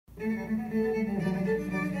Hi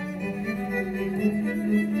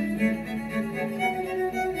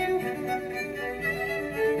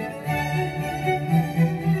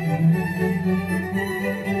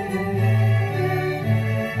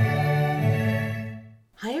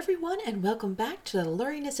everyone, and welcome back to the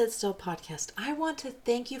Learning to Sit Still podcast. I want to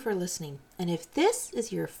thank you for listening. And if this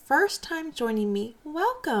is your first time joining me,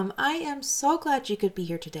 welcome. I am so glad you could be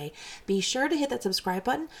here today. Be sure to hit that subscribe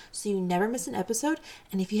button so you never miss an episode.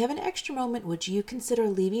 And if you have an extra moment, would you consider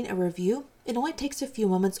leaving a review? It only takes a few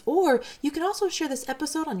moments, or you can also share this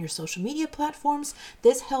episode on your social media platforms.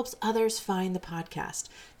 This helps others find the podcast.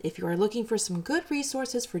 If you are looking for some good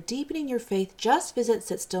resources for deepening your faith, just visit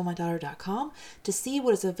sitstillmydaughter.com to see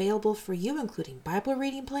what is available for you, including Bible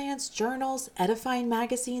reading plans, journals, edifying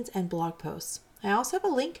magazines, and blog posts. I also have a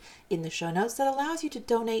link in the show notes that allows you to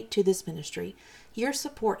donate to this ministry. Your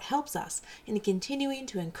support helps us in continuing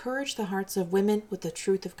to encourage the hearts of women with the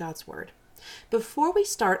truth of God's Word. Before we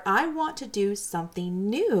start, I want to do something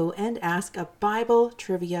new and ask a Bible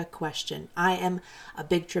trivia question. I am a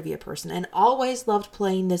big trivia person and always loved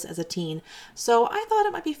playing this as a teen, so I thought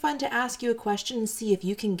it might be fun to ask you a question and see if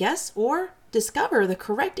you can guess or discover the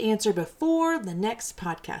correct answer before the next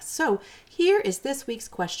podcast. So here is this week's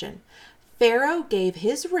question. Pharaoh gave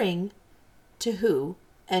his ring to who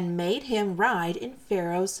and made him ride in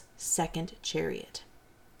Pharaoh's second chariot?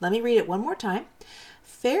 Let me read it one more time.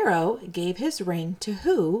 Pharaoh gave his ring to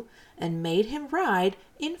who and made him ride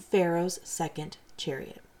in Pharaoh's second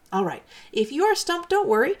chariot? All right, if you are stumped, don't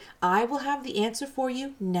worry. I will have the answer for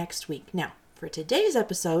you next week. Now, for today's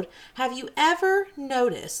episode, have you ever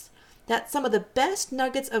noticed that some of the best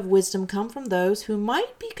nuggets of wisdom come from those who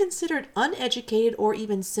might be considered uneducated or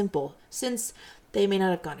even simple, since they may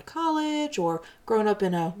not have gone to college or grown up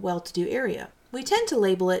in a well-to-do area? We tend to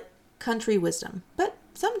label it country wisdom, but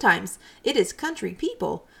sometimes it is country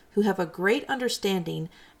people who have a great understanding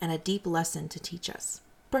and a deep lesson to teach us.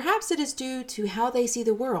 Perhaps it is due to how they see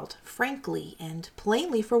the world, frankly and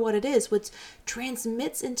plainly for what it is, which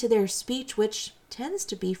transmits into their speech, which tends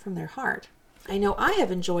to be from their heart. I know I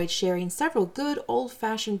have enjoyed sharing several good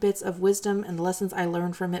old-fashioned bits of wisdom and lessons I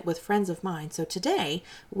learned from it with friends of mine. So today,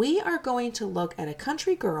 we are going to look at a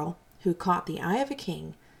country girl who caught the eye of a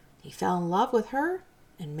king. He fell in love with her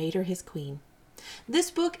and made her his queen. This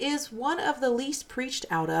book is one of the least preached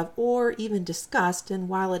out of or even discussed, and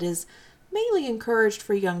while it is mainly encouraged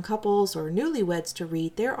for young couples or newlyweds to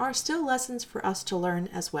read, there are still lessons for us to learn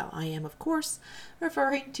as well. I am, of course,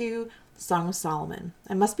 referring to Song of Solomon.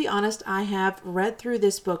 I must be honest, I have read through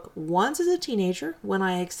this book once as a teenager when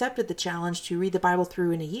I accepted the challenge to read the Bible through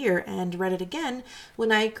in a year, and read it again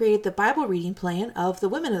when I created the Bible reading plan of the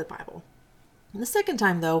Women of the Bible. The second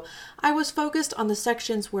time, though, I was focused on the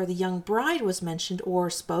sections where the young bride was mentioned or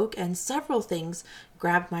spoke, and several things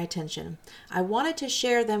grabbed my attention. I wanted to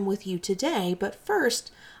share them with you today, but first,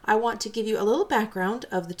 I want to give you a little background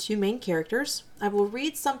of the two main characters. I will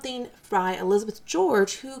read something by Elizabeth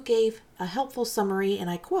George, who gave a helpful summary, and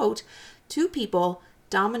I quote, "Two people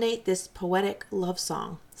dominate this poetic love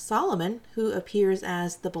song. Solomon, who appears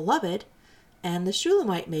as the beloved, and the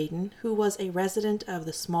Shulamite maiden, who was a resident of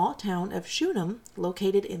the small town of Shunem,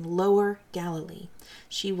 located in Lower Galilee.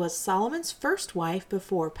 She was Solomon's first wife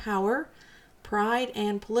before power, pride,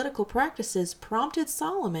 and political practices prompted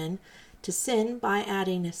Solomon to sin by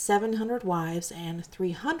adding 700 wives and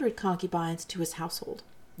 300 concubines to his household.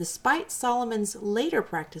 Despite Solomon's later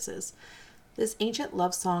practices, this ancient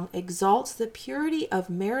love song exalts the purity of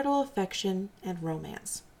marital affection and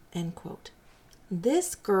romance." End quote.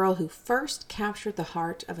 This girl who first captured the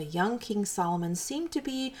heart of a young King Solomon seemed to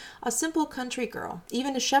be a simple country girl,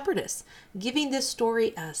 even a shepherdess, giving this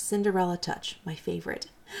story a Cinderella touch, my favorite.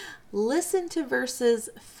 Listen to verses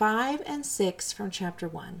 5 and 6 from chapter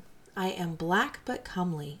 1. "I am black but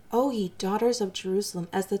comely, O ye daughters of Jerusalem,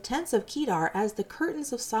 as the tents of Kedar, as the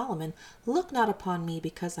curtains of Solomon. Look not upon me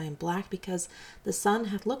because I am black, because the sun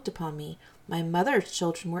hath looked upon me. My mother's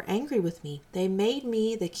children were angry with me. They made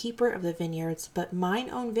me the keeper of the vineyards, but mine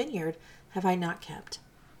own vineyard have I not kept."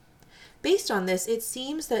 Based on this, it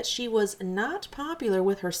seems that she was not popular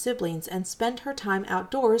with her siblings and spent her time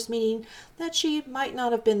outdoors, meaning that she might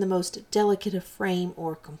not have been the most delicate of frame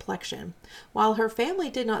or complexion. While her family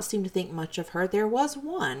did not seem to think much of her, there was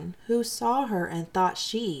one who saw her and thought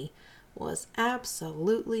she was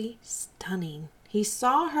absolutely stunning. He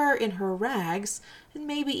saw her in her rags and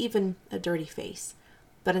maybe even a dirty face.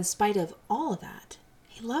 But in spite of all of that,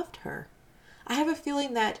 he loved her. I have a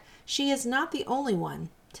feeling that she is not the only one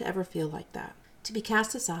to ever feel like that. To be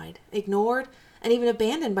cast aside, ignored, and even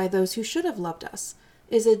abandoned by those who should have loved us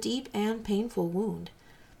is a deep and painful wound.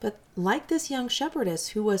 But like this young shepherdess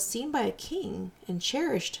who was seen by a king and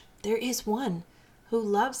cherished, there is one who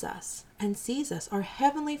loves us and sees us. Our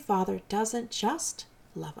Heavenly Father doesn't just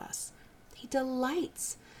love us. He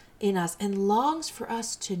delights in us and longs for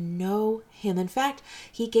us to know Him. In fact,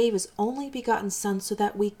 He gave His only begotten Son so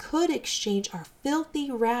that we could exchange our filthy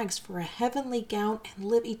rags for a heavenly gown and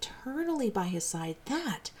live eternally by His side.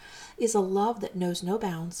 That is a love that knows no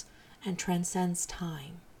bounds and transcends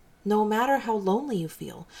time. No matter how lonely you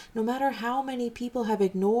feel, no matter how many people have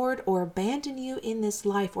ignored or abandoned you in this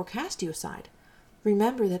life or cast you aside,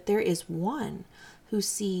 remember that there is one who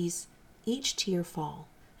sees each tear fall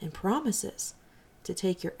and promises to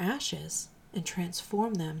take your ashes and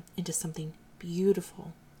transform them into something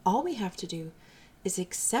beautiful. All we have to do is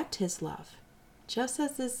accept His love, just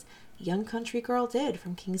as this young country girl did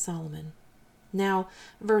from King Solomon. Now,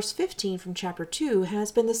 verse 15 from chapter 2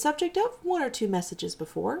 has been the subject of one or two messages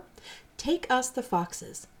before. Take us the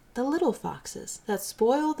foxes, the little foxes that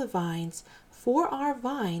spoil the vines, for our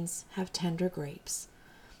vines have tender grapes.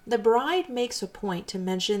 The bride makes a point to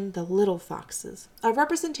mention the little foxes, a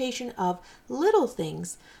representation of little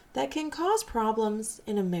things that can cause problems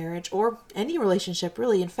in a marriage or any relationship,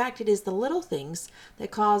 really. In fact, it is the little things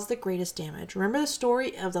that cause the greatest damage. Remember the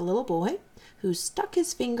story of the little boy who stuck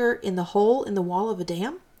his finger in the hole in the wall of a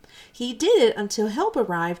dam? He did it until help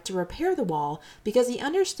arrived to repair the wall because he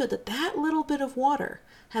understood that that little bit of water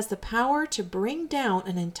has the power to bring down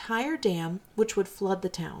an entire dam which would flood the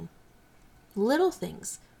town. Little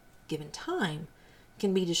things, given time,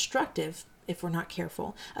 can be destructive if we're not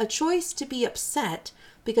careful. A choice to be upset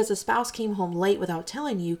because a spouse came home late without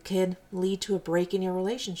telling you can lead to a break in your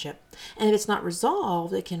relationship. And if it's not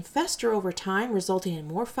resolved, it can fester over time, resulting in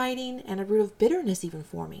more fighting and a root of bitterness even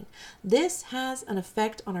forming. This has an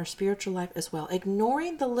effect on our spiritual life as well.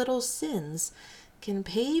 Ignoring the little sins can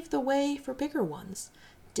pave the way for bigger ones.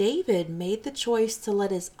 David made the choice to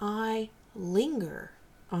let his eye linger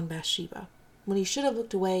on Bathsheba when he should have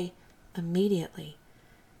looked away immediately.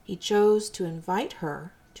 He chose to invite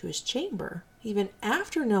her to his chamber even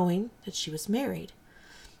after knowing that she was married.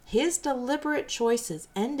 His deliberate choices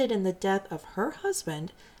ended in the death of her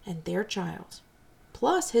husband and their child.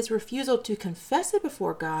 Plus, his refusal to confess it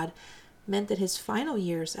before God meant that his final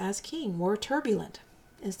years as king were turbulent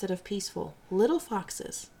instead of peaceful. Little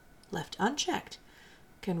foxes, left unchecked,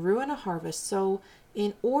 can ruin a harvest. So,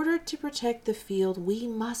 in order to protect the field, we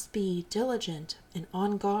must be diligent and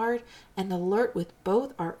on guard and alert with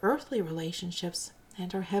both our earthly relationships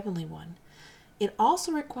and our heavenly one. It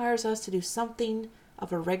also requires us to do something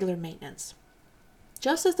of a regular maintenance.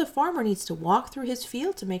 Just as the farmer needs to walk through his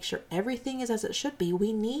field to make sure everything is as it should be,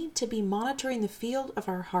 we need to be monitoring the field of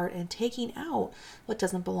our heart and taking out what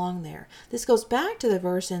doesn't belong there. This goes back to the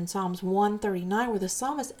verse in Psalms 139 where the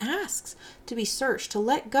psalmist asks to be searched, to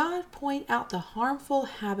let God point out the harmful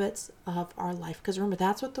habits of our life. Because remember,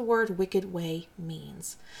 that's what the word wicked way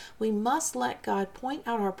means. We must let God point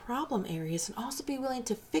out our problem areas and also be willing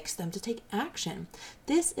to fix them, to take action.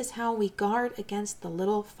 This is how we guard against the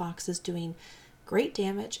little foxes doing great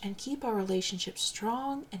damage and keep our relationship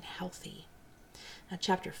strong and healthy. Now,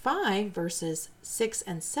 chapter 5, verses 6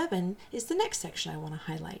 and 7 is the next section I want to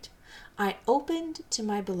highlight. I opened to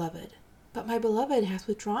my beloved, but my beloved hath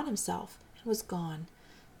withdrawn himself and was gone.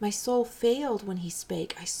 My soul failed when he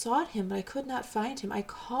spake. I sought him, but I could not find him. I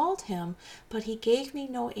called him, but he gave me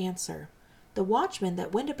no answer. The watchmen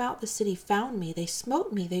that went about the city found me. They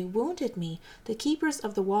smote me. They wounded me. The keepers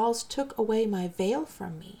of the walls took away my veil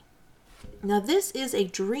from me. Now, this is a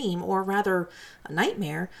dream, or rather a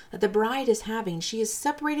nightmare, that the bride is having. She is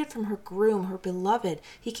separated from her groom, her beloved.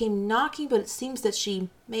 He came knocking, but it seems that she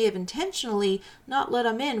may have intentionally not let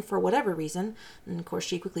him in for whatever reason. And of course,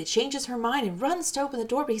 she quickly changes her mind and runs to open the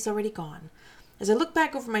door, but he's already gone. As I look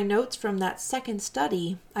back over my notes from that second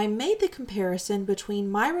study, I made the comparison between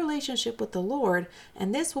my relationship with the Lord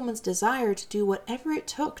and this woman's desire to do whatever it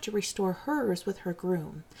took to restore hers with her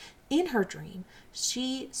groom. In her dream,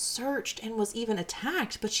 she searched and was even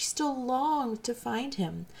attacked, but she still longed to find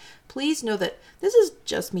him. Please know that this is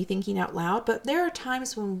just me thinking out loud, but there are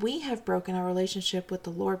times when we have broken our relationship with the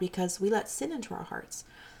Lord because we let sin into our hearts.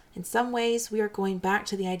 In some ways, we are going back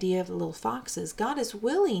to the idea of the little foxes. God is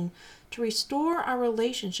willing to restore our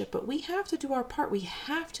relationship, but we have to do our part. We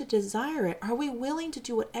have to desire it. Are we willing to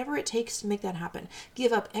do whatever it takes to make that happen?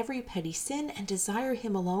 Give up every petty sin and desire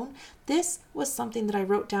Him alone? This was something that I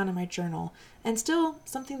wrote down in my journal, and still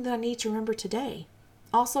something that I need to remember today.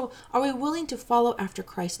 Also, are we willing to follow after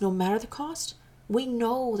Christ no matter the cost? We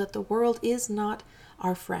know that the world is not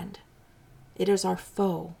our friend. It is our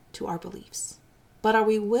foe to our beliefs. But are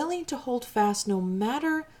we willing to hold fast no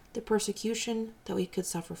matter the persecution that we could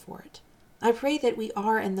suffer for it. I pray that we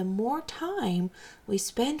are, and the more time we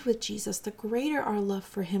spend with Jesus, the greater our love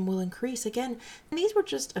for him will increase. Again, these were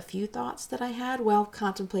just a few thoughts that I had while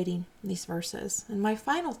contemplating these verses. And my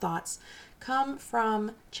final thoughts come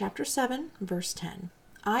from chapter 7, verse 10.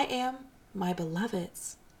 I am my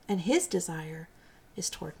beloved's, and his desire is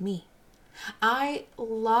toward me. I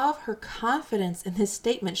love her confidence in this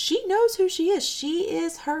statement. She knows who she is. She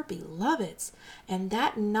is her beloved's, and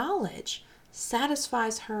that knowledge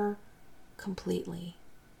satisfies her completely.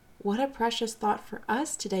 What a precious thought for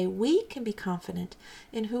us today. We can be confident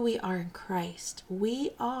in who we are in Christ.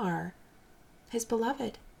 We are his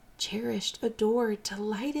beloved, cherished, adored,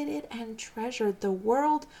 delighted in, and treasured. The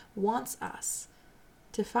world wants us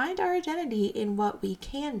to find our identity in what we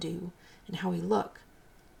can do and how we look.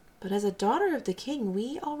 But as a daughter of the King,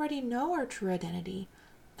 we already know our true identity,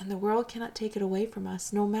 and the world cannot take it away from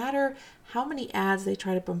us, no matter how many ads they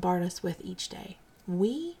try to bombard us with each day.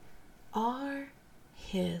 We are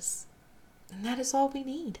his, and that is all we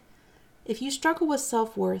need. If you struggle with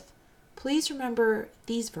self-worth, please remember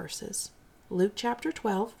these verses. Luke chapter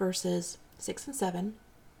 12, verses 6 and 7.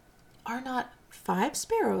 Are not 5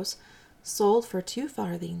 sparrows sold for 2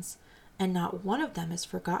 farthings, and not one of them is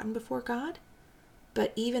forgotten before God?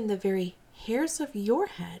 But even the very hairs of your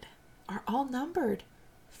head are all numbered.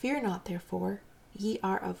 Fear not, therefore, ye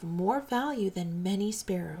are of more value than many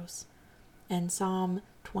sparrows. And Psalm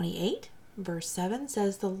 28, verse 7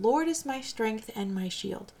 says, the Lord is my strength and my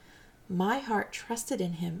shield. My heart trusted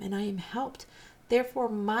in him, and I am helped. Therefore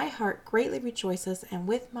my heart greatly rejoices, and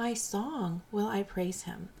with my song will I praise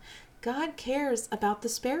him. God cares about the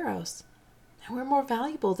sparrows, and we're more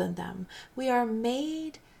valuable than them. We are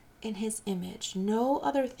made in his image. No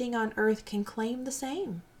other thing on earth can claim the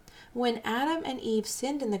same. When Adam and Eve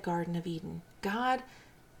sinned in the Garden of Eden, God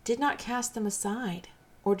did not cast them aside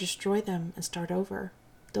or destroy them and start over,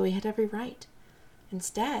 though he had every right.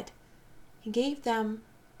 Instead, he gave them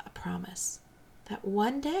a promise that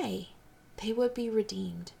one day they would be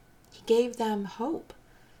redeemed. He gave them hope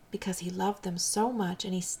because he loved them so much,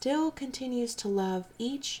 and he still continues to love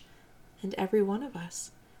each and every one of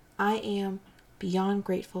us. I am beyond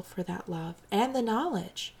grateful for that love and the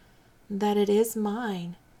knowledge that it is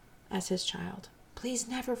mine as his child. Please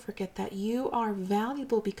never forget that you are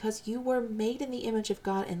valuable because you were made in the image of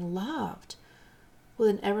God and loved with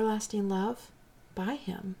an everlasting love by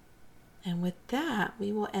him. And with that,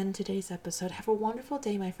 we will end today's episode. Have a wonderful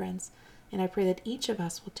day, my friends. And I pray that each of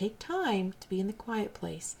us will take time to be in the quiet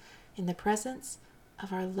place, in the presence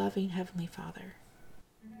of our loving Heavenly Father.